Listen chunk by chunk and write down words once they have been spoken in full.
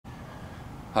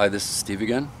Hi, this is Steve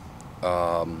again,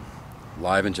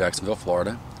 live in Jacksonville,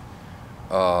 Florida.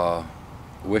 Like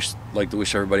to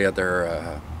wish everybody out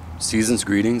there season's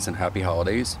greetings and happy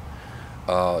holidays.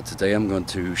 Today I'm going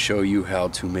to show you how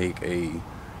to make a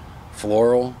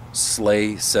floral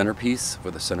sleigh centerpiece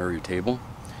for the center of your table.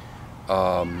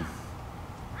 And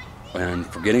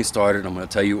for getting started, I'm going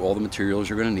to tell you all the materials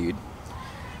you're going to need.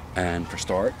 And for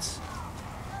starts,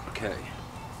 okay,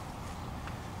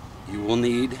 you will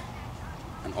need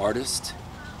an artist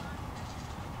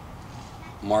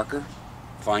marker,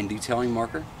 fine detailing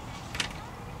marker.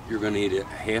 You're going to need a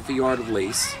half a yard of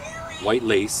lace, white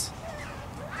lace.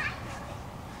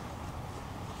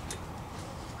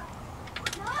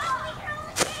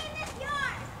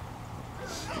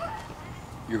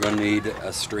 You're going to need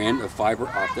a strand of fiber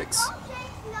optics,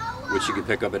 which you can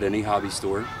pick up at any hobby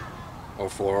store or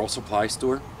floral supply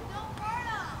store.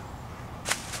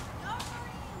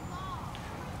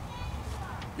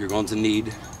 You're going to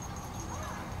need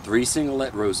 3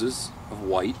 singlet roses of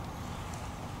white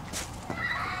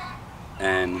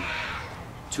and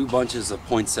 2 bunches of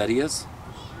poinsettias.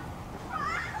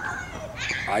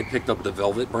 I picked up the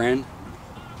Velvet brand.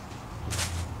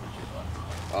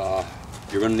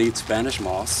 You're going to need Spanish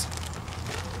moss.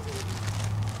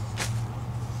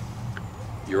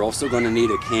 You're also going to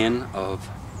need a can of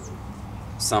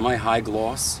semi-high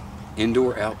gloss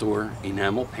indoor-outdoor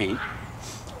enamel paint.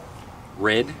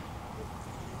 Red.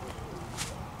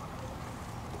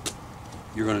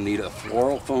 You're going to need a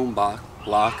floral foam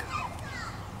block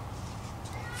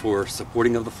for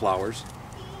supporting of the flowers.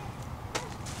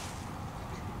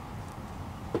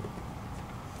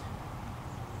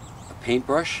 A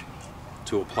paintbrush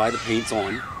to apply the paints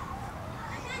on.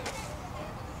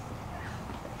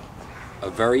 A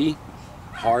very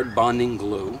hard bonding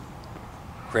glue,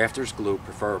 crafter's glue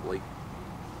preferably.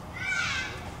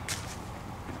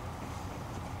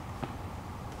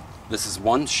 This is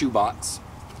 1 shoebox.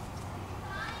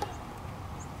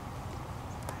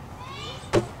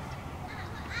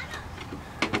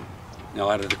 Now,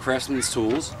 out of the craftsman's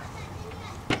tools,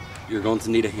 you're going to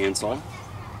need a handsaw.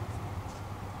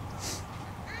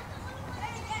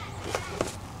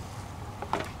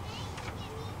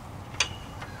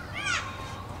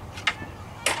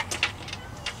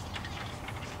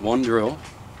 One drill.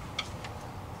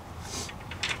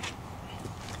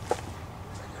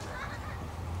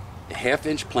 A 1/2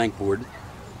 inch plank board.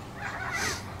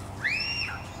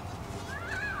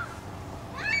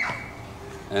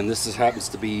 And this happens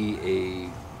to be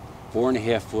a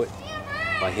 4.5 foot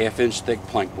by 1/2 inch thick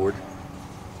plank board.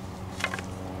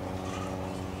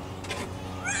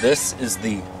 This is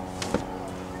the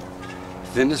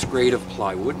thinnest grade of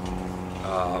plywood.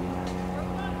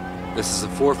 This is a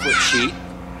 4 foot sheet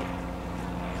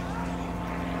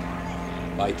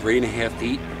by 3.5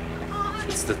 feet.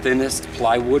 It's the thinnest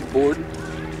plywood board.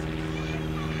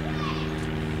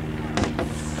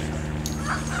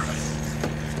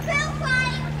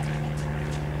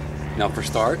 Now for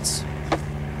starts,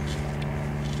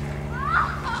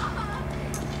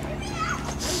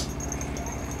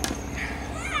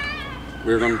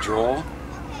 we're going to draw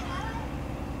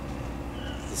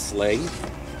the sleigh.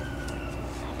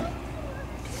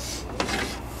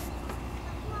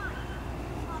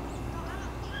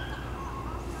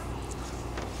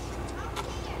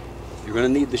 You're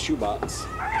going to need the shoebox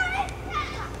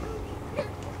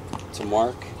to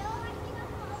mark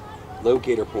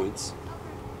locator points.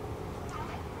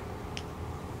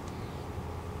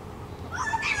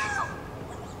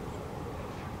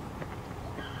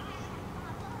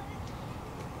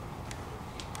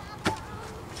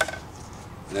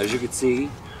 And as you can see,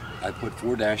 I put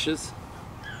 4 dashes.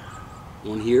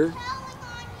 One here,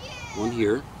 one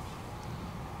here.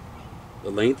 The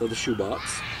length of the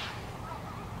shoebox.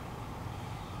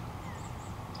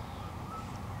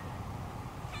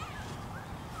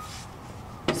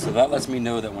 So that lets me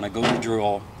know that when I go to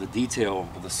draw the detail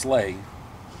of the sleigh,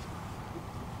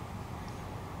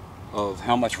 of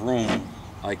how much room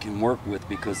I can work with,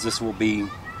 because this will be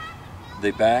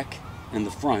the back and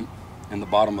the front and the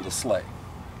bottom of the sleigh.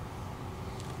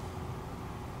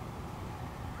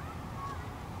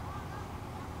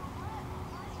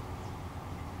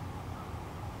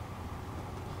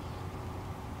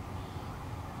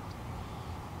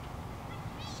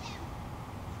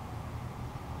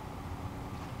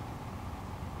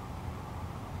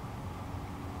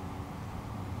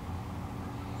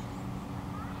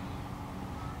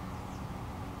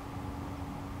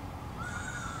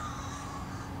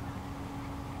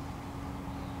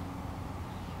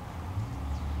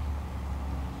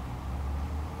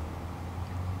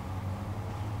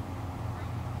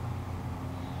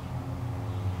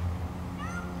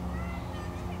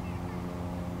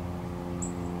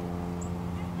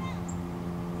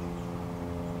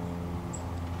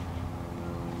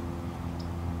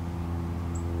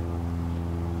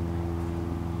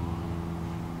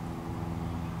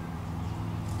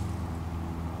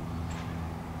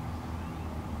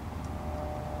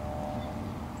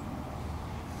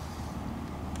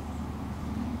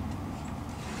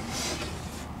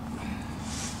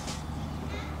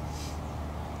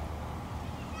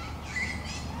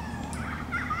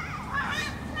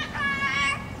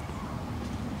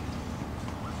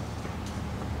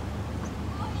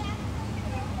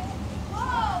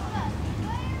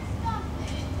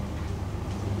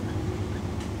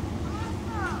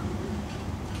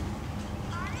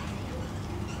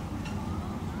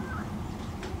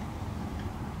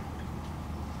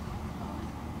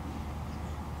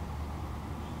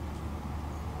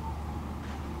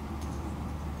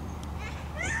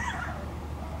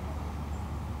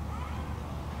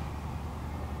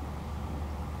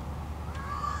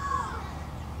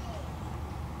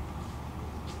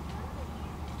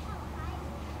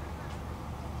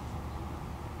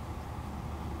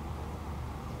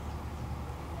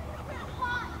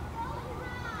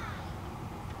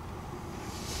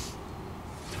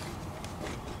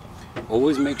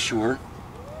 Always make sure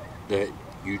that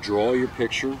you draw your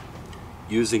picture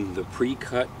using the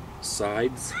pre-cut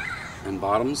sides and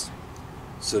bottoms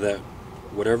so that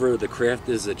whatever the craft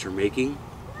is that you're making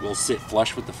will sit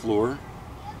flush with the floor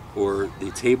or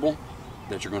the table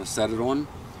that you're going to set it on.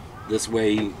 This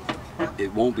way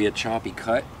it won't be a choppy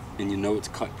cut, and you know it's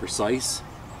cut precise,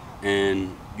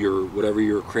 and your whatever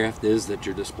your craft is that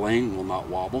you're displaying will not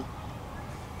wobble.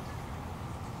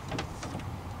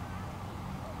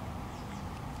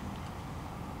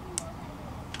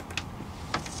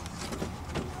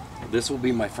 This will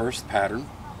be my first pattern.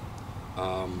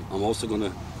 I'm also going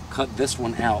to cut this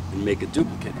one out and make a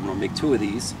duplicate. I'm going to make two of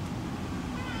these,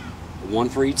 one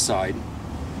for each side.